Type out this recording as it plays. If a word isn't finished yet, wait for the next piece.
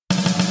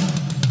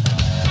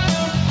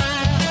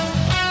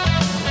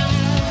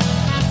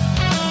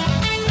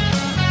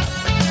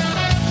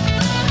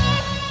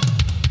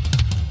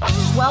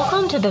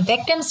to the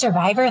Victim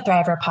Survivor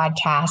Thriver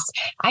podcast.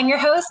 I'm your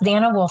host,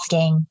 Dana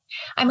Wolfgang.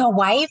 I'm a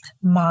wife,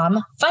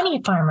 mom,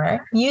 funny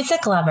farmer,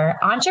 music lover,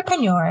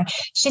 entrepreneur,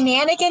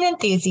 shenanigan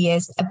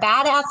enthusiast, a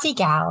badassy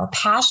gal,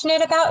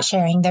 passionate about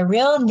sharing the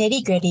real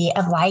nitty-gritty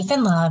of life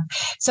and love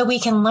so we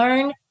can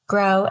learn,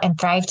 grow, and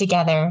thrive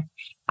together.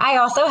 I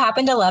also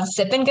happen to love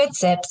sipping good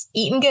sips,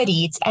 eating good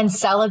eats, and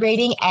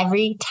celebrating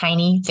every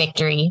tiny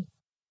victory.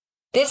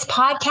 This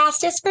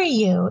podcast is for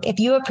you if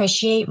you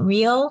appreciate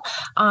real,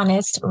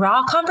 honest,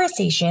 raw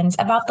conversations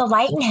about the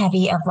light and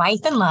heavy of life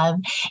and love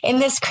in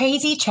this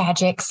crazy,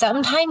 tragic,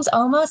 sometimes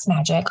almost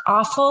magic,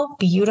 awful,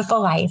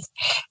 beautiful life.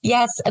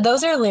 Yes,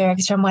 those are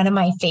lyrics from one of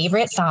my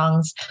favorite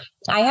songs.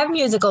 I have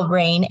musical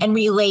brain and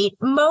relate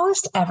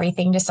most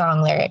everything to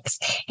song lyrics.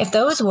 If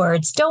those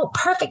words don't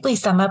perfectly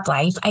sum up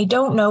life, I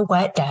don't know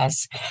what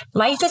does.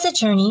 Life is a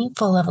journey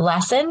full of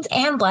lessons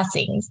and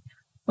blessings.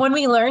 When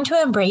we learn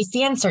to embrace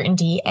the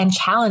uncertainty and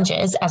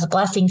challenges as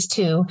blessings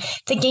too,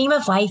 the game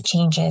of life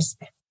changes.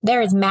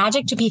 There is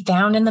magic to be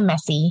found in the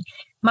messy.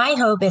 My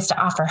hope is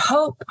to offer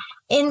hope,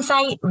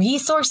 insight,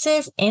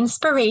 resources,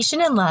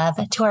 inspiration, and love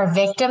to our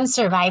Victim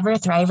Survivor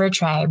Thriver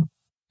tribe.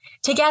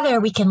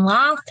 Together, we can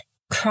laugh,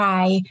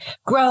 cry,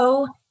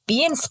 grow,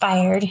 be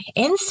inspired,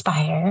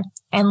 inspire,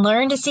 and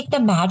learn to seek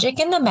the magic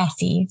in the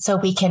messy so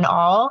we can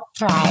all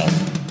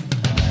thrive.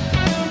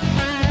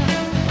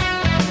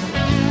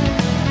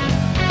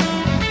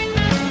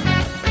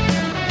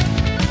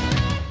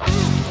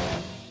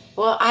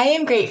 Well, I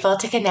am grateful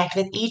to connect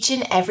with each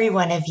and every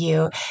one of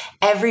you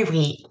every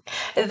week.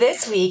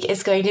 This week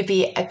is going to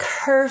be a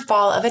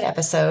curveball of an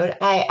episode.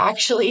 I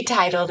actually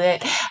titled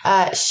it,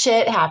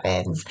 Shit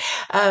Happens.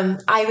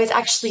 I was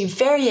actually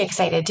very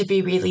excited to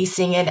be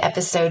releasing an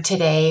episode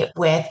today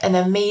with an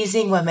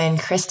amazing woman,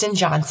 Kristen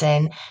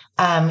Johnson.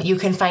 You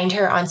can find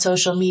her on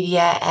social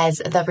media as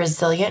The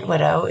Resilient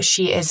Widow.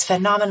 She is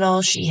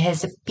phenomenal. She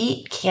has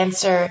beat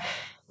cancer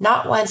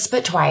not once,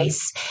 but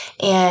twice,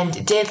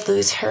 and did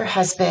lose her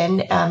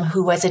husband,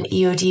 who was an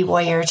EOD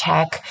warrior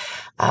tech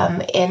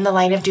in the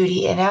line of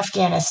duty in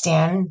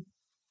Afghanistan,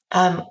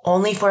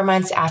 only 4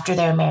 months after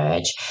their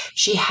marriage.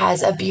 She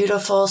has a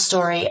beautiful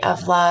story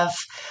of love,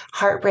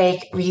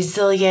 heartbreak,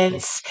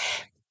 resilience,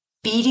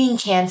 beating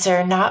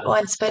cancer not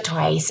once but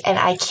twice, and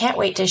I can't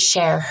wait to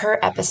share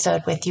her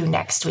episode with you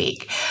next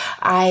week.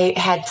 I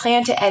had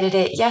planned to edit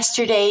it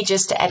yesterday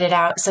just to edit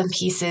out some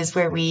pieces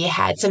where we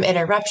had some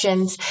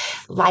interruptions.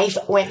 Life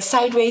went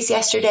sideways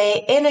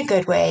yesterday in a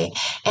good way,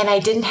 and I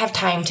didn't have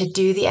time to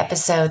do the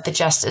episode the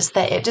justice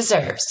that it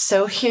deserves.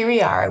 So here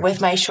we are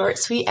with my short,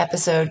 sweet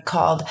episode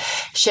called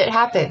Shit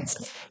Happens.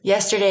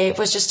 Yesterday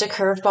was just a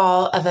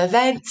curveball of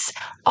events,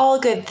 all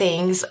good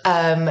things,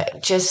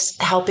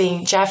 just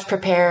helping Jeff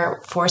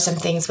prepare for some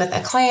things with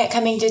a client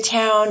coming to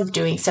town,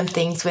 doing some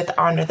things with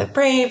Honor the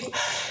Brave.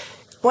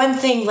 One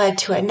thing led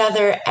to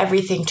another,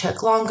 everything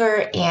took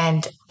longer,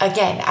 and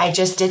again, I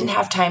just didn't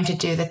have time to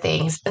do the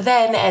things.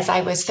 Then as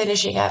I was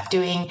finishing up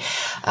doing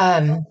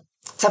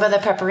some of the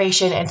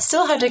preparation and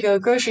still had to go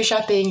grocery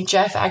shopping,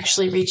 Jeff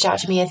actually reached out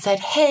to me and said,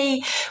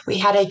 hey, we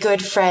had a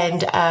good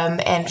friend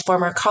and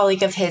former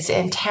colleague of his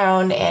in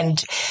town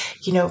and,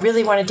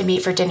 really wanted to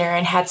meet for dinner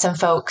and had some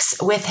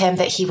folks with him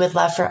that he would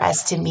love for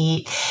us to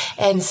meet.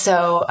 And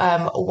so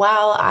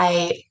while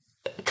I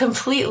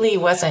completely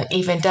wasn't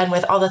even done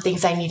with all the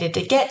things I needed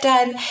to get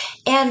done.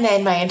 And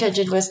then my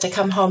intention was to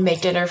come home,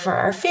 make dinner for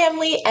our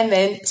family, and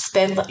then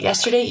spend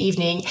yesterday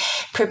evening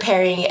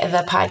preparing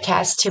the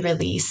podcast to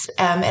release.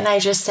 And I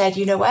just said,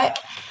 you know what?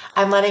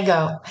 I'm letting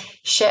go.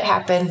 Shit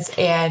happens,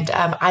 and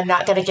I'm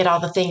not going to get all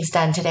the things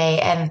done today,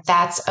 and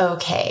that's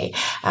okay.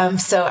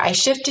 So I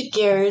shifted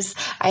gears.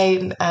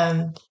 I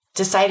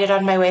decided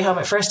on my way home.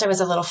 At first, I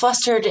was a little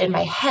flustered in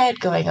my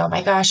head going, oh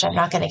my gosh, I'm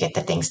not going to get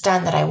the things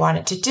done that I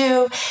wanted to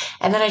do.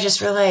 And then I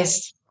just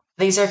realized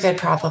these are good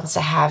problems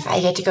to have.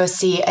 I get to go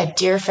see a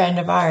dear friend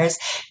of ours,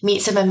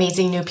 meet some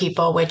amazing new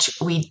people, which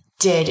we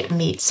did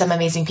meet some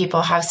amazing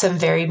people, have some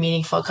very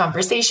meaningful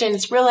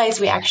conversations, realize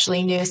we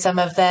actually knew some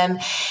of them.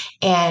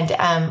 And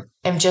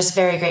I'm just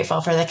very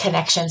grateful for the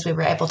connections we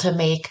were able to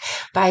make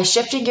by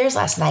shifting gears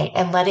last night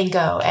and letting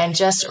go and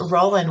just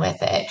rolling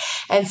with it.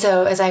 And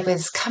so as I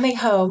was coming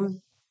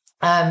home,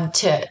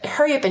 to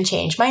hurry up and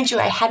change. Mind you,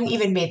 I hadn't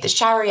even made the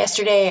shower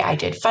yesterday. I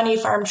did funny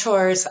farm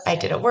chores. I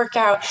did a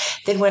workout,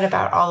 then went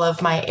about all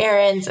of my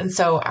errands. And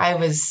so I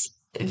was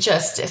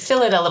just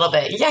feeling a little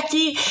bit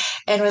yucky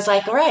and was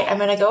like, all right, I'm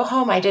going to go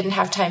home. I didn't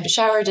have time to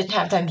shower, didn't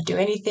have time to do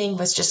anything,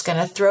 was just going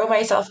to throw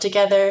myself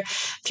together,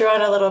 throw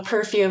on a little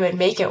perfume and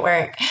make it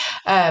work.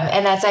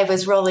 And as I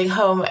was rolling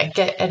home, I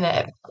get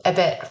a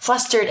bit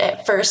flustered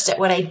at first at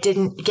what I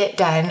didn't get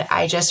done.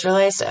 I just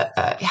realized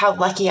how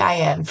lucky I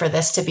am for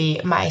this to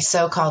be my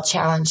so-called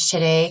challenge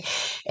today,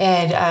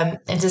 and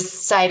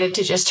decided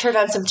to just turn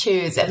on some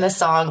tunes, and the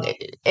song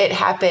It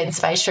Happens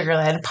by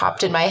Sugarland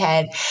popped in my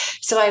head.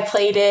 So I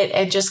played it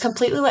and just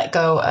completely let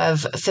go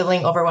of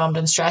feeling overwhelmed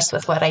and stressed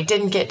with what I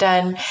didn't get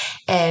done,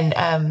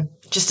 and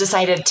just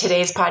decided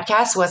today's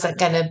podcast wasn't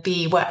going to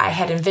be what I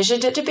had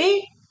envisioned it to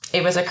be.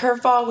 it was a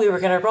curveball. We were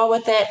going to roll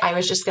with it. I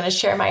was just going to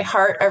share my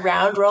heart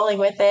around rolling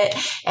with it.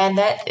 And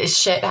that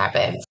shit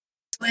happened.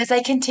 As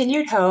I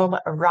continued home,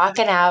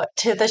 rocking out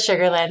to the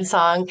Sugarland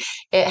song,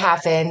 It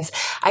Happens,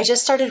 I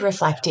just started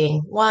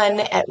reflecting, one,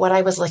 at what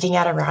I was looking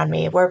at around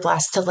me. We're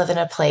blessed to live in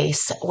a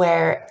place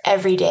where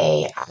every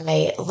day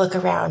I look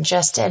around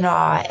just in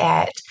awe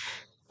at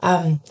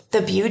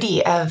the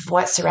beauty of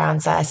what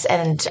surrounds us.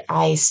 And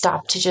I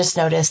stop to just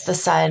notice the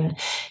sun,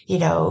 you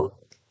know,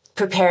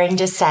 preparing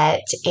to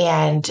set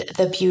and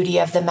the beauty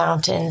of the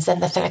mountains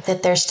and the fact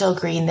that they're still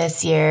green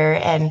this year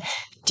and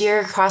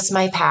deer crossed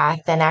my path.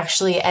 And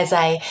actually, as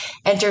I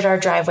entered our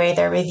driveway,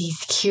 there were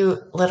these cute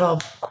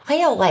little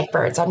quail-like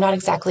birds. I'm not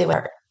exactly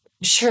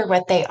sure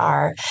what they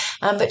are,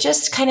 but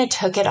just kind of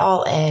took it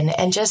all in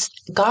and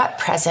just got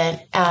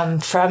present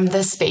from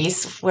the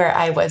space where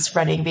I was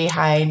running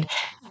behind.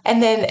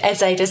 And then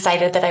as I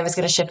decided that I was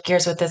going to shift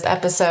gears with this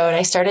episode,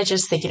 I started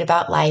just thinking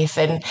about life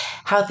and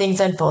how things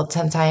unfold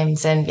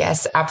sometimes. And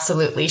yes,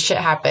 absolutely, shit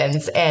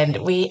happens. And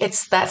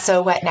it's that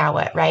so what, now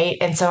what, right?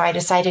 And so I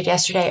decided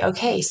yesterday,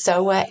 okay,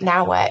 so what,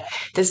 now what?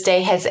 This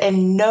day has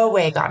in no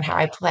way gone how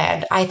I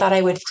planned. I thought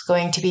I was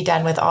going to be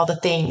done with all the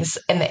things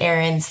and the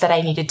errands that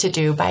I needed to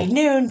do by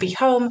noon, be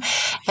home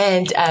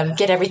and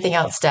get everything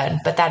else done.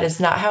 But that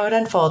is not how it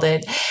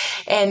unfolded.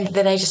 And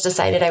then I just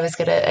decided I was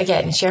going to,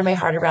 again, share my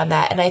heart around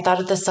that. And I thought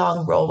of the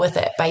song Roll With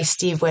It by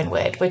Steve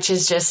Winwood, which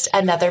is just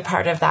another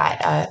part of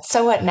that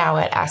so what, now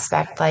what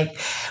aspect. Like,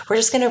 we're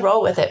just going to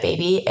roll with it,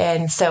 baby.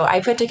 And so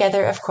I put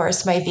together, of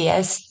course, my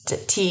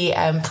VST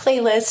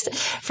playlist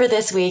for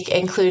this week,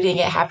 including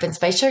It Happens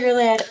by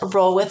Sugarland,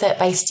 Roll With It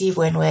by Steve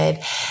Winwood.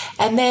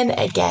 And then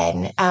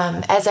again,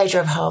 as I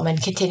drove home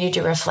and continued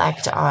to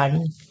reflect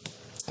on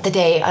the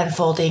day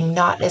unfolding,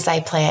 not as I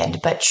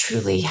planned, but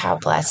truly how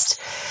blessed,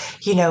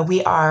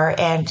 we are.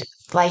 And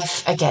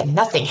life, again,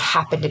 nothing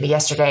happened to me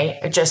yesterday.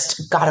 It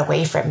just got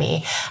away from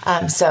me.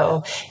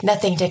 So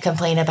nothing to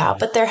complain about.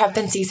 But there have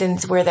been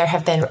seasons where there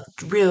have been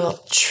real,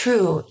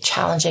 true,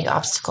 challenging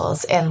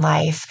obstacles in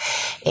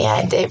life.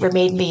 And it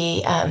made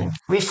me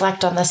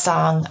reflect on the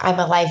song I'm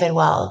Alive and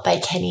Well by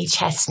Kenny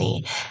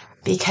Chesney.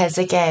 Because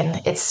again,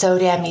 it's so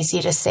damn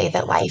easy to say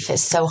that life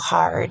is so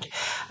hard.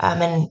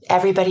 And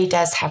everybody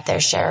does have their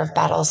share of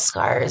battle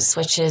scars,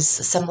 which is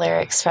some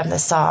lyrics from the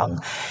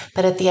song.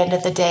 But at the end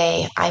of the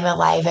day, I'm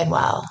alive and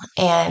well.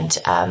 And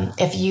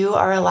if you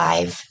are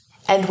alive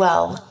and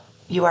well,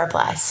 you are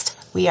blessed.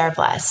 We are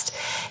blessed.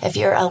 If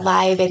you're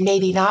alive and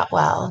maybe not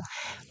well,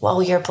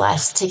 you're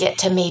blessed to get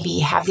to maybe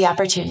have the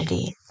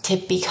opportunity to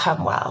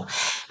become well.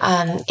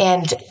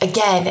 And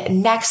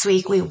again, next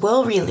week, we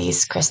will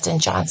release Kristen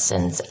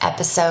Johnson's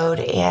episode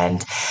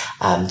and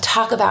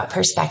talk about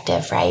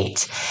perspective,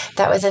 right?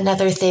 That was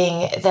another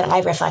thing that I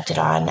reflected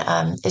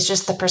on, is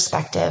just the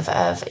perspective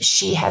of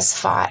she has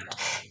fought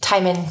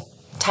time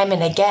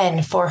and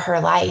again for her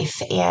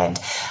life. And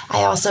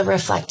I also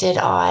reflected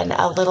on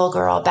a little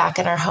girl back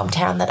in our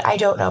hometown that I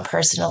don't know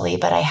personally,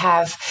 but I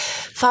have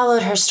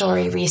followed her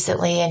story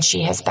recently, and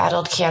she has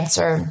battled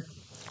cancer,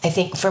 I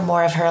think, for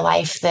more of her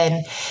life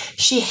than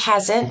she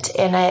hasn't.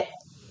 And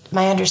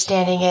my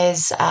understanding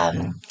is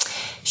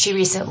she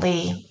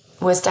recently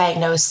was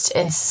diagnosed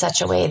in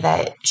such a way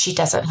that she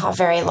doesn't have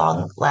very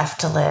long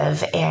left to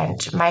live.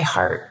 And my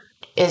heart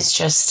is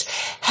just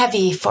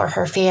heavy for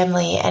her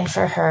family and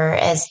for her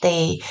as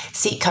they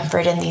seek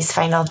comfort in these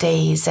final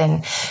days.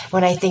 And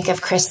when I think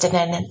of Kristen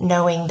and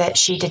knowing that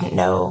she didn't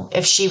know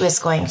if she was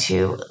going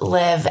to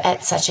live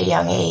at such a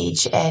young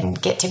age and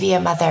get to be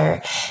a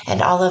mother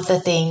and all of the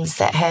things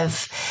that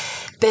have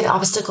been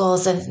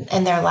obstacles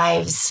in their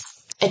lives,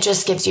 it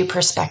just gives you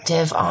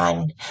perspective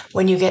on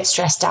when you get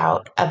stressed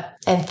out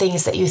and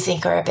things that you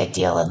think are a big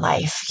deal in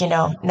life.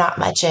 Not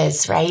much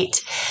is, right?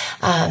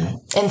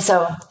 And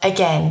so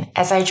again,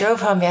 as I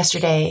drove home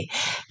yesterday,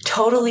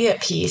 totally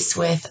at peace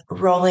with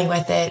rolling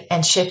with it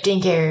and shifting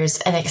gears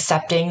and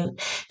accepting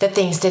that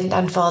things didn't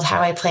unfold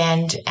how I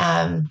planned,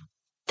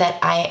 that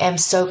I am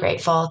so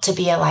grateful to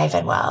be alive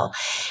and well.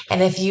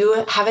 And if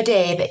you have a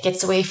day that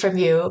gets away from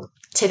you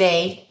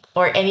today,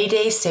 or any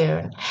day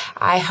soon,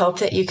 I hope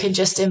that you can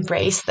just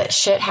embrace that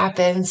shit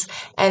happens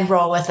and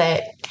roll with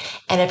it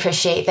and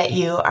appreciate that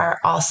you are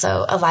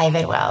also alive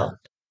and well.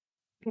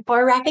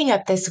 Before wrapping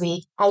up this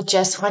week, I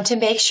just want to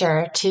make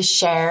sure to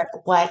share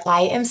what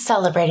I am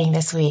celebrating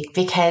this week,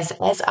 because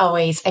as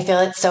always, I feel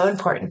it's so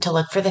important to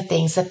look for the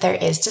things that there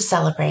is to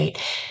celebrate,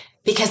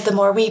 because the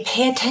more we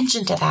pay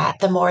attention to that,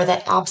 the more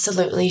that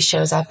absolutely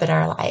shows up in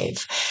our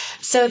life.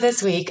 So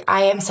this week,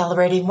 I am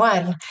celebrating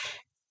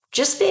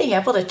just being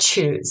able to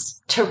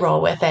choose to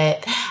roll with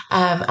it.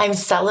 I'm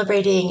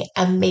celebrating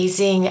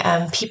amazing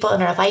people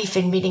in our life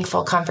and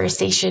meaningful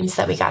conversations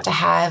that we got to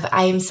have.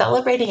 I'm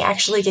celebrating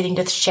actually getting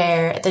to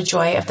share the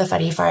joy of the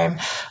Funny Farm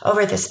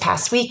over this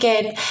past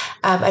weekend.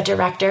 A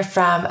director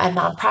from a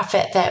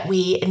nonprofit that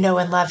we know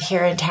and love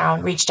here in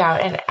town reached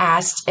out and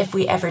asked if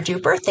we ever do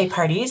birthday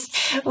parties,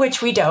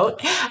 which we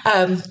don't.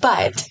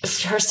 But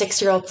her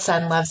 6-year-old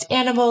son loves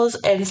animals.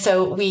 And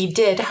so we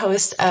did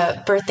host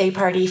a birthday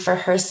party for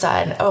her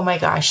son. Oh my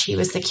gosh, he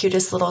was the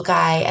cutest little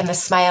guy, and the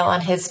smile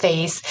on his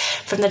face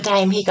from the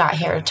time he got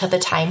here to the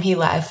time he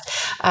left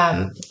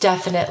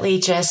definitely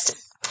just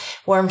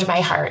warmed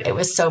my heart. It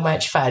was so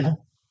much fun.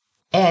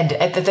 And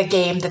the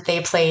game that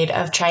they played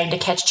of trying to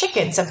catch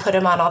chickens and put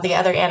them on all the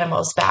other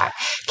animals' back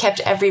kept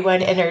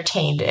everyone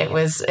entertained. It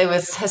was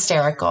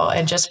hysterical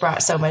and just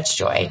brought so much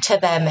joy to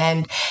them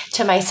and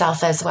to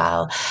myself as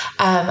well.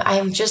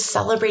 I'm just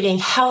celebrating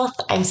health.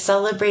 I'm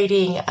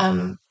celebrating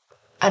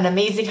an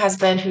amazing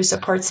husband who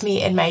supports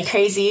me in my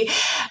crazy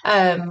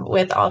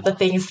with all the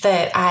things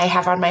that I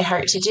have on my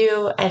heart to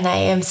do. And I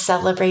am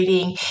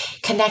celebrating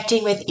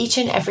connecting with each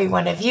and every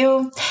one of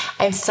you.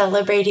 I'm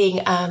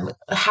celebrating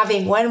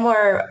having one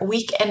more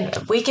week and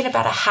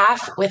about a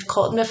half with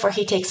Colton before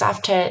he takes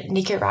off to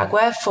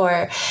Nicaragua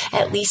for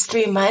at least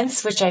 3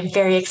 months, which I'm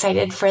very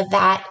excited for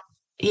that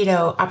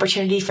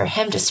opportunity for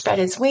him to spread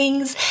his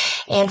wings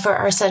and for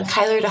our son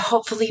Kyler to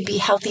hopefully be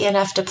healthy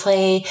enough to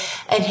play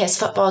in his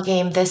football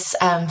game this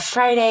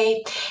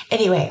Friday.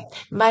 Anyway,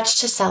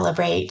 much to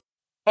celebrate.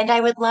 And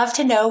I would love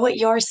to know what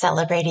you're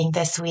celebrating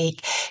this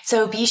week.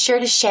 So be sure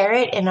to share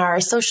it in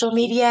our social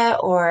media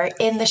or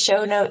in the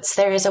show notes.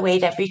 There is a way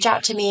to reach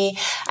out to me.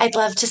 I'd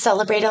love to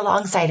celebrate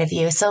alongside of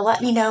you. So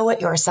let me know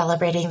what you're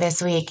celebrating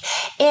this week.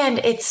 And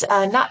it's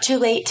not too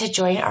late to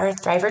join our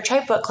Thriver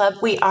Tribe Book Club.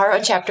 We are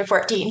on chapter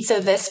 14.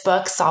 So this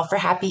book, Solve for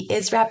Happy,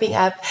 is wrapping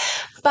up.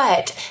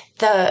 But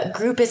the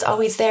group is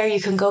always there.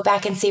 You can go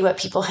back and see what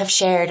people have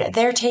shared,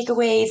 their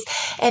takeaways.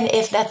 And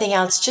if nothing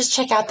else, just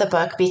check out the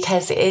book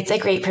because it's a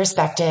great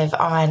perspective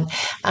on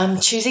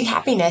choosing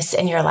happiness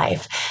in your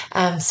life.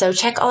 So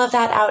check all of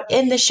that out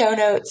in the show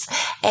notes.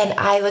 And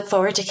I look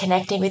forward to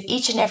connecting with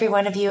each and every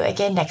one of you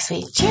again next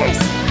week. Cheers.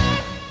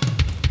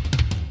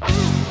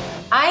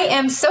 I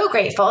am so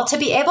grateful to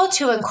be able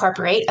to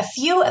incorporate a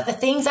few of the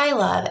things I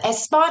love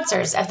as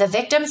sponsors of the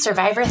Victim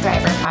Survivor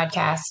Thriver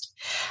podcast.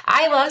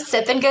 I love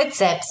sipping good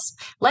sips.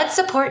 Let's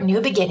support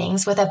new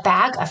beginnings with a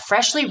bag of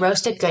freshly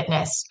roasted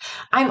goodness.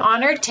 I'm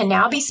honored to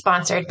now be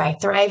sponsored by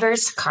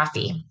Thrivers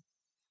Coffee.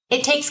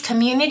 It takes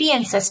community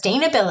and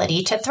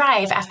sustainability to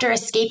thrive after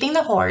escaping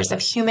the horrors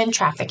of human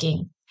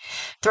trafficking.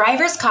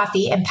 Thrivers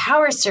Coffee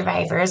empowers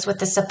survivors with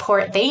the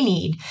support they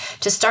need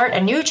to start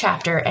a new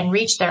chapter and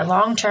reach their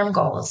long-term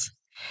goals.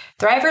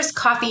 Thrivers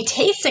Coffee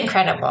tastes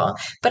incredible,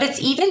 but it's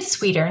even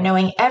sweeter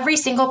knowing every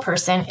single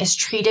person is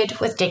treated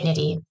with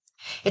dignity.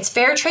 It's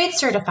fair trade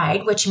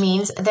certified, which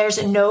means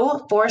there's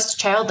no forced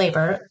child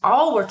labor.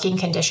 All working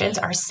conditions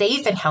are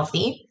safe and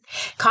healthy.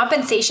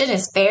 Compensation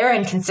is fair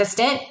and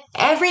consistent.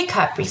 Every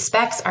cup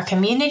respects our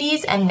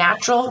communities and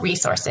natural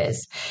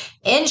resources.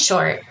 In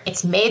short,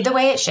 it's made the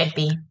way it should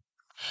be.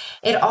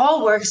 It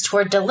all works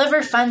toward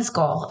Deliver Fund's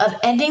goal of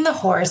ending the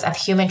horrors of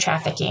human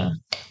trafficking.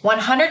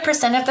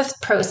 100% of the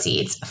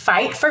proceeds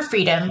fight for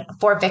freedom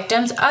for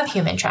victims of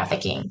human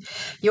trafficking.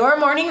 Your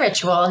morning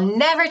ritual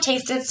never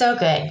tasted so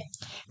good.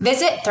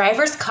 Visit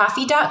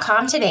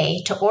thriverscoffee.com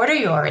today to order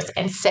yours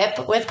and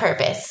sip with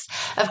purpose.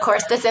 Of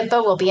course, this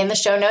info will be in the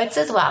show notes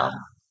as well.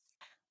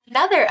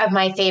 Another of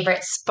my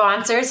favorite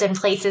sponsors and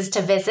places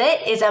to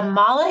visit is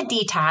Amala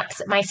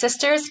Detox, my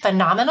sister's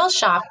phenomenal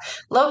shop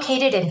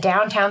located in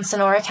downtown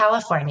Sonora,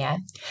 California.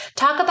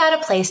 Talk about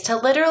a place to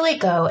literally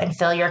go and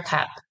fill your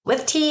cup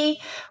with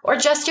tea or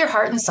just your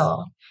heart and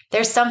soul.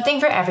 There's something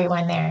for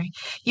everyone there.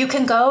 You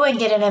can go and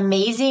get an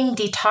amazing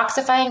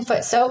detoxifying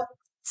foot soap,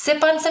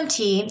 sip on some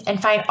tea,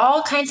 and find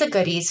all kinds of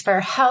goodies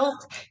for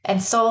health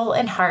and soul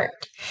and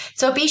heart.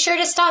 So be sure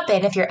to stop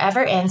in if you're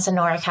ever in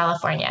Sonora,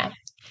 California.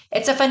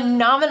 It's a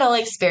phenomenal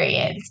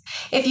experience.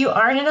 If you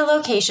aren't in a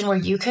location where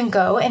you can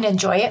go and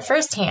enjoy it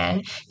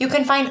firsthand, you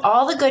can find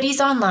all the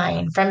goodies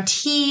online, from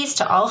teas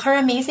to all her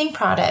amazing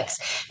products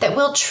that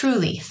will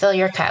truly fill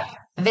your cup.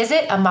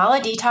 Visit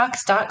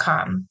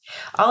amaladetox.com.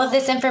 All of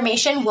this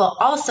information will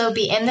also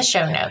be in the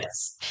show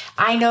notes.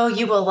 I know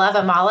you will love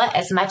Amala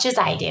as much as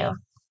I do.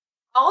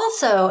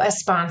 Also a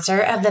sponsor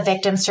of the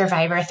Victim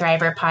Survivor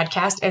Thriver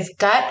podcast is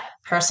Gut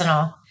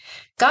Personal.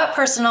 Gut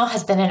Personal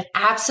has been an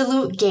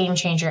absolute game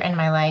changer in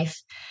my life.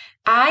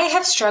 I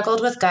have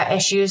struggled with gut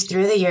issues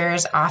through the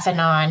years off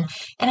and on,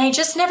 and I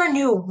just never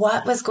knew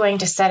what was going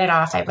to set it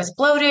off. I was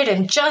bloated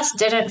and just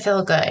didn't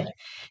feel good.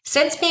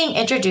 Since being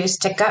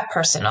introduced to Gut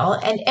Personal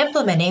and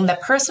implementing the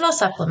personal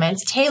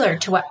supplements tailored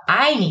to what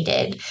I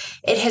needed,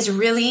 it has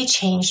really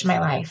changed my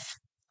life.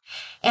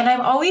 And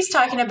I'm always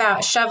talking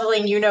about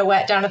shoveling you know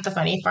what down at the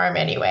funny farm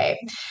anyway.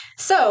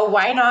 So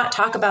why not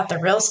talk about the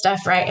real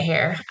stuff right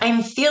here?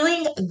 I'm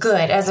feeling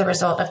good as a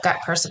result of Gut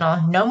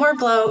Personal. No more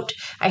bloat,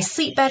 I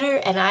sleep better,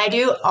 and I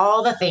do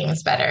all the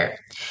things better.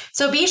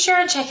 So be sure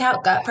and check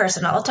out Gut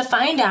Personal to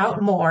find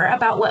out more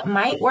about what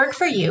might work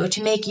for you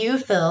to make you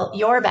feel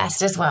your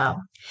best as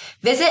well.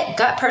 Visit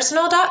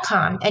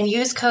gutpersonal.com and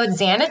use code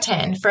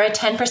XANA10 for a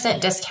 10%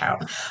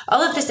 discount.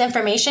 All of this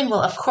information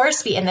will, of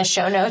course, be in the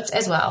show notes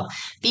as well.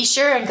 Be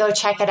sure and go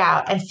check it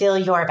out and feel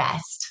your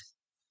best.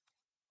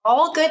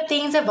 All good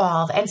things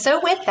evolve, and so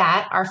with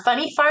that, our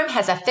funny farm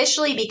has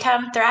officially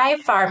become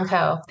Thrive Farm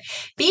Co.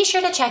 Be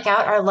sure to check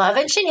out our Love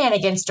and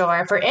Shenanigans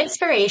store for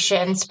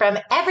inspirations from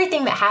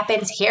everything that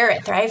happens here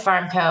at Thrive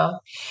Farm Co.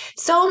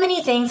 So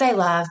many things I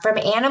love, from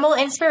animal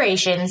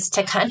inspirations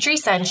to country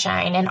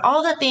sunshine and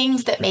all the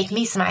things that make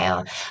me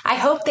smile. I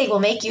hope they will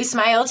make you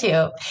smile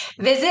too.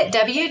 Visit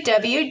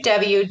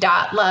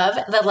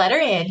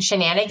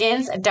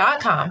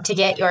www.lovethelletterinshenanigans.com to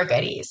get your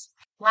goodies.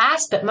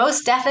 Last but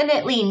most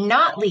definitely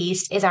not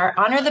least is our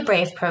Honor the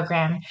Brave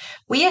program.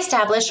 We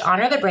established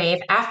Honor the Brave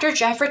after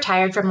Jeff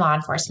retired from law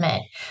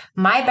enforcement.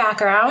 My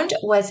background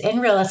was in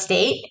real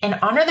estate, and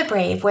Honor the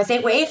Brave was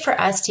a way for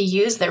us to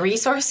use the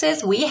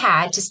resources we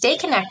had to stay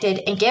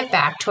connected and give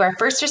back to our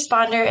first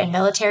responder and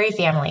military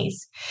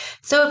families.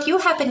 So if you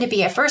happen to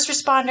be a first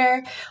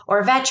responder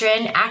or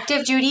veteran,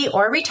 active duty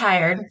or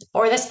retired,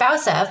 or the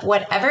spouse of,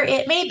 whatever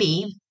it may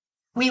be,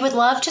 we would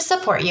love to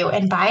support you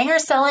in buying or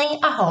selling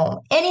a home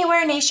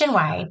anywhere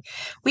nationwide.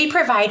 We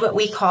provide what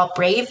we call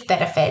Brave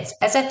Benefits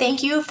as a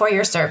thank you for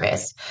your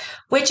service,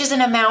 which is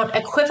an amount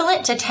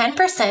equivalent to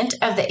 10%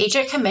 of the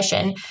agent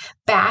commission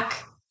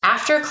back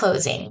after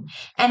closing,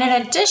 and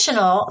an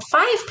additional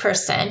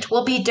 5%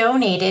 will be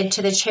donated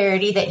to the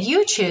charity that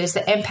you choose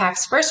that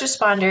impacts first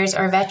responders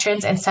or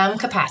veterans in some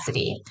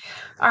capacity.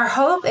 Our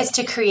hope is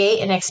to create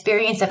an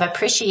experience of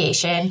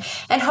appreciation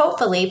and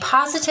hopefully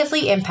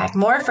positively impact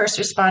more first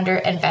responder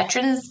and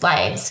veterans'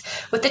 lives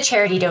with the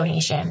charity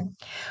donation.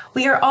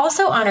 We are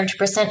also honored to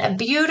present a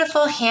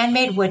beautiful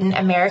handmade wooden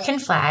American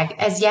flag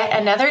as yet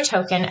another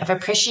token of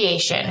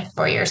appreciation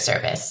for your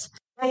service.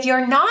 If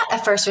you're not a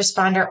first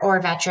responder or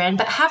veteran,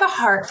 but have a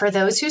heart for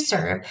those who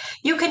serve,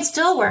 you can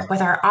still work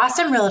with our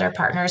awesome realtor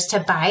partners to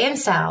buy and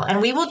sell,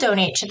 and we will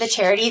donate to the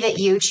charity that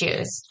you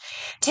choose.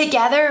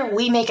 Together,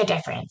 we make a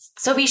difference.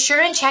 So be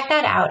sure and check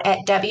that out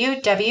at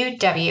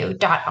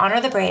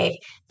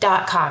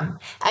www.honorthebrave.com.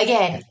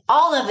 Again,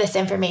 all of this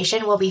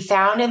information will be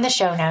found in the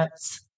show notes.